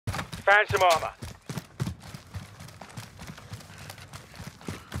Found some armor.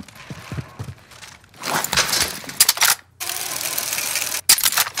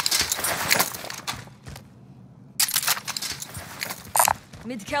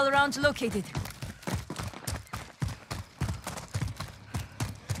 Mid-cal rounds located.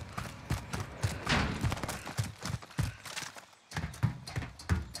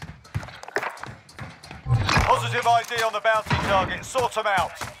 Positive ID on the bounty target. Sort them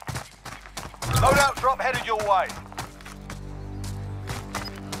out. Loadout drop headed your way.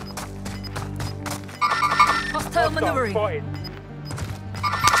 Hostile maneuvering. Spotted.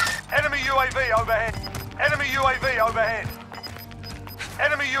 Enemy UAV overhead. Enemy UAV overhead.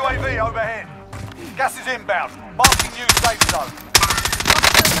 Enemy UAV overhead. Gas is inbound. Marking new safe zone.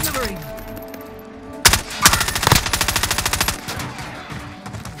 Hostile maneuvering.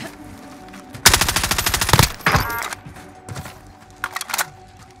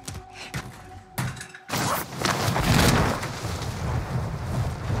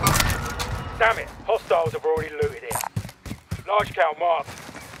 Damn it, hostiles have already looted it. Large count marked.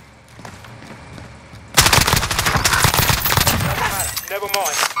 Doesn't matter, never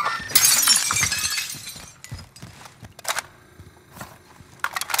mind.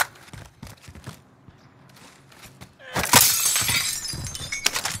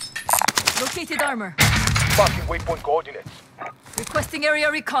 Located armor. Fucking waypoint coordinates. Requesting area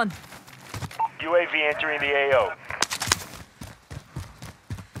recon. UAV entering the AO.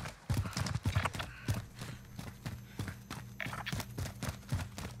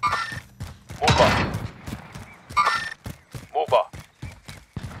 Move up. Move up.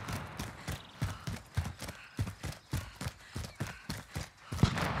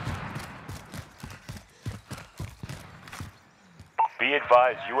 Be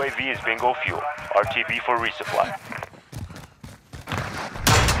advised, UAV is bingo fuel. RTB for resupply.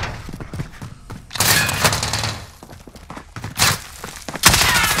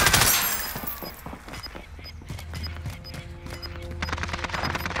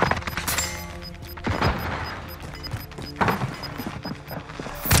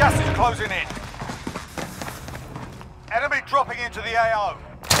 Gas is closing in. Enemy dropping into the AO.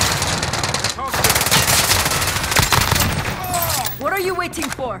 What are you waiting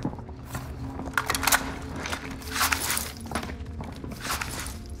for?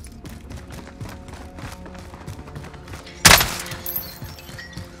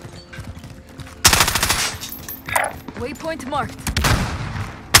 Waypoint marked.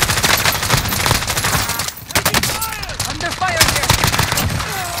 Under fire here.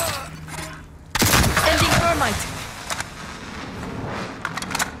 Sending thermite.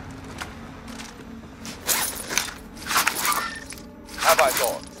 Have I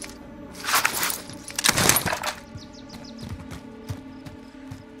gone?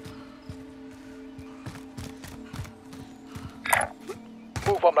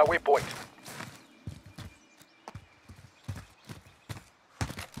 Move on my waypoint.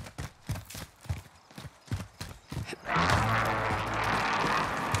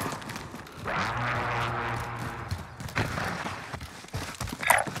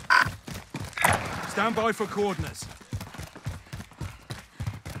 Stand by for coordinates.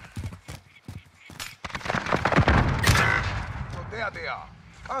 Oh, there they are.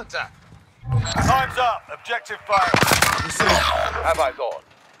 Contact. Time's up. Objective failed. Received. Have I gone?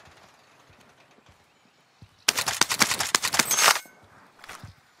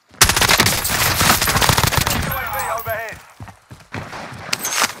 UAV overhead.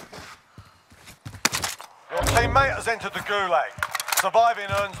 Your teammate has entered the gulag. Surviving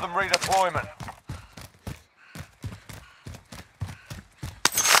earns them redeployment.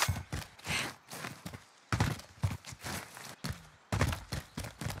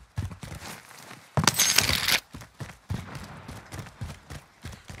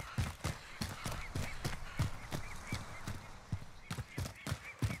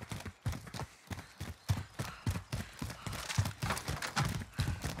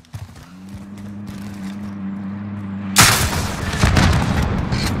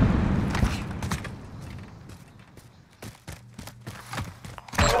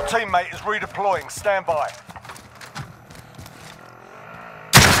 Your teammate is redeploying. Stand by.